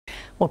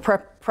Well,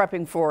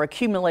 prepping for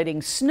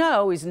accumulating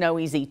snow is no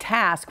easy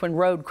task when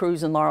road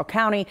crews in Laurel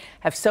County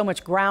have so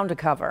much ground to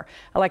cover.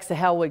 Alexa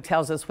Hellwig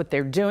tells us what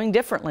they're doing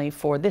differently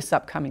for this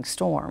upcoming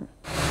storm.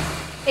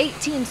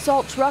 18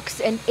 salt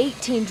trucks and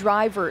 18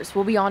 drivers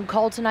will be on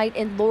call tonight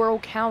in Laurel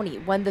County.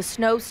 When the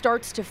snow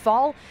starts to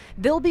fall,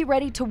 they'll be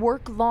ready to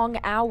work long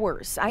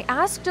hours. I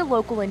asked a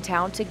local in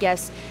town to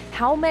guess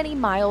how many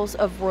miles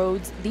of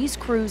roads these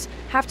crews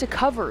have to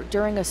cover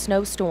during a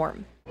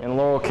snowstorm. In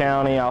Laurel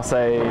County, I'll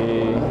say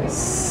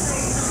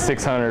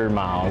 600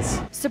 miles.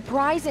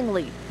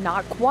 Surprisingly,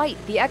 not quite.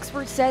 The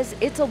expert says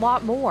it's a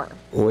lot more.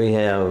 We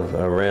have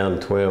around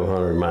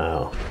 1,200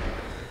 miles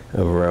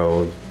of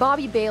road.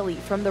 Bobby Bailey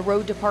from the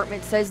road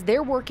department says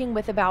they're working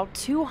with about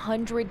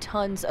 200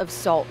 tons of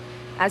salt.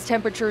 As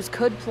temperatures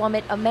could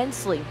plummet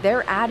immensely,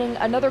 they're adding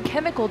another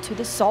chemical to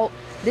the salt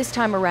this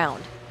time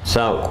around.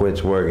 Salt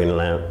quits working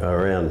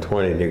around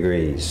 20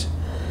 degrees,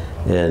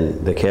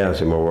 and the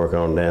calcium will work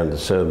on down to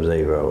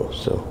sub-zero.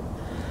 So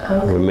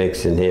we're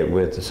mixing it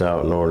with the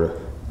salt in order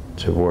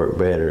to work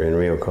better in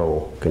real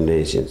cold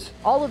conditions.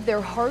 All of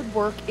their hard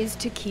work is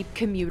to keep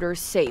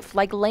commuters safe,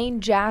 like Lane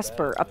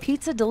Jasper, a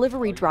pizza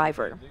delivery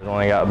driver. We've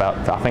only got about,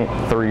 I think,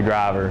 3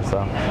 drivers,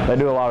 so they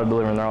do a lot of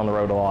delivering. They're on the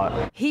road a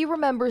lot. He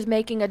remembers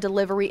making a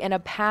delivery in a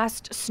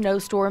past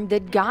snowstorm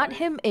that got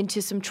him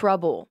into some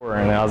trouble.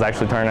 And I was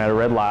actually turning at a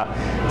red light,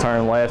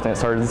 turned left, and it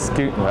started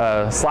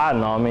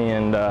sliding on me,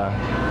 and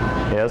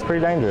yeah, it's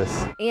pretty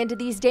dangerous. And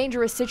these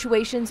dangerous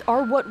situations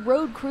are what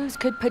road crews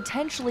could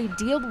potentially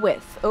deal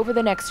with over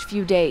the next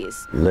few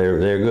days.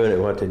 They're good at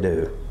what they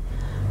do.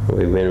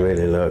 We've been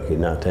really lucky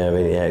not to have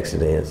any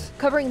accidents.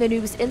 Covering the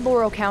news in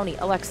Laurel County,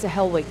 Alexa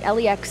Hellwig,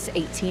 LEX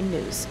 18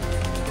 News.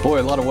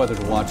 Boy, a lot of weather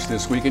to watch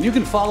this week, and you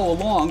can follow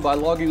along by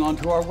logging on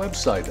to our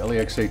website,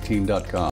 lex18.com.